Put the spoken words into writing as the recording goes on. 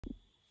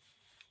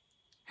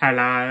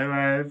Hello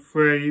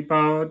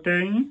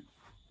everybody.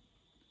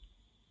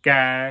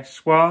 Guess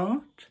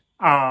what?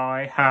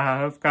 I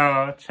have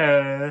got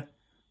a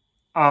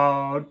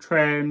old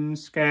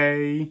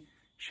Trimski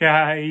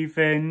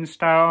shaving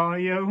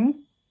style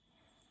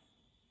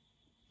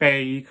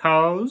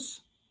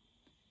because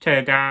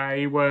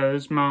today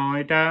was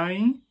my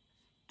day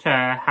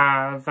to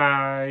have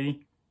a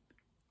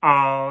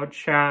old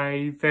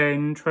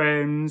shaving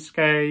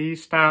Trimski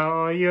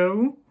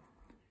style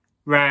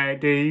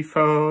ready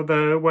for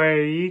the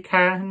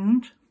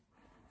weekend.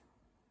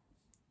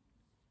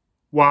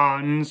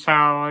 One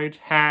side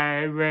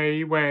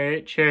hairy,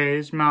 which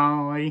is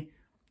my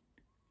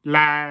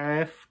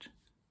left,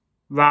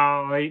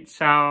 right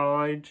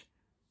side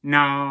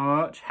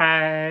not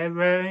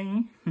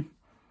hairy.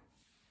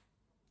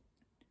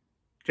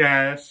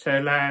 Just to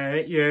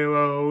let you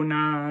all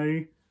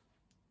know,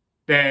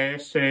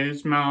 this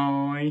is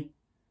my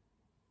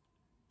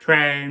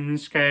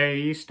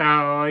Trimski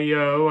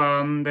style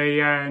on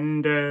the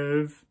end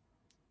of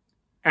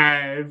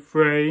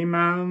every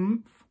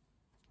month.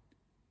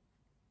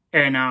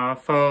 And I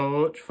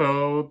thought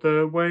for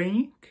the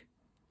week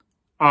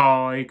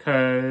I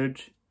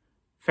could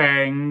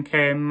think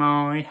in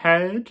my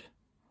head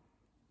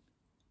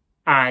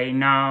a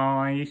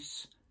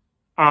nice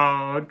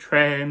old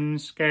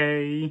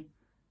Trimski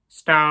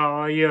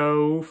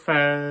style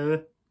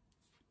for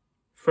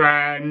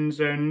friends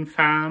and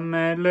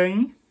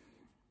family.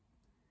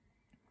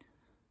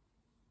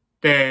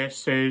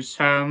 This is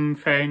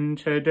something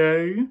to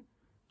do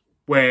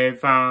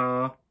with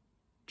our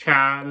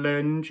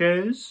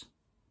challenges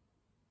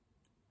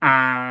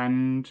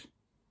and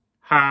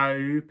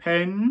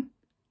hoping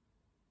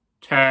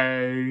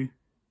to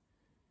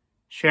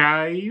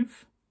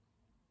shave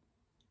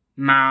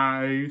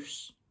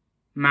most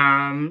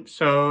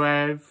months or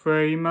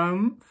every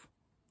month.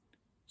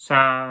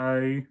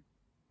 So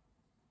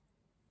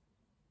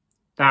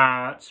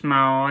that's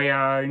my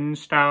own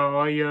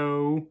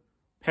style,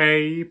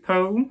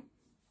 people,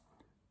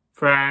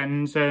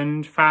 friends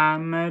and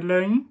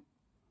family.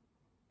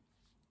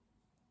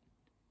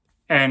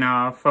 And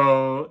I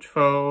thought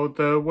for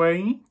the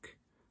week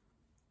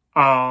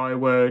I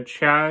would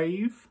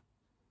shave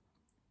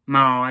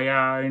my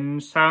own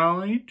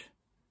side,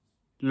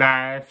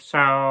 left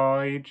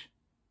side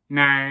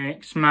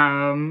next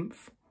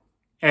month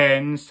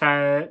in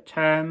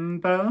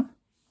September,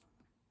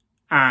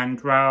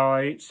 and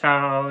right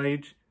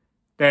side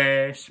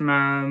this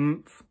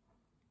month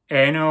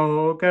in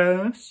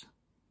August.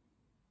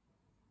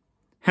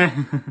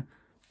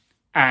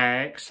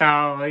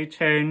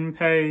 Exciting,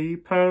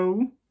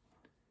 people.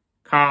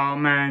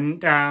 Comment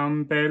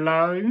down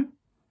below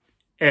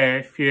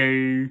if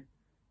you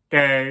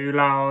do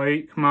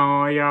like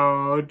my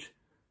odd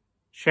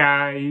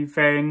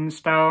shaving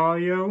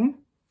style.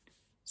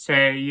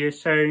 See you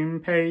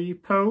soon,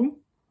 people.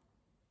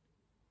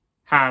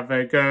 Have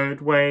a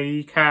good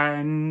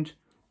weekend,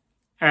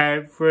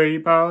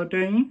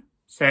 everybody.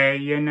 See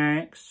you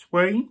next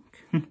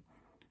week.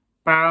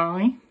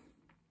 Bye.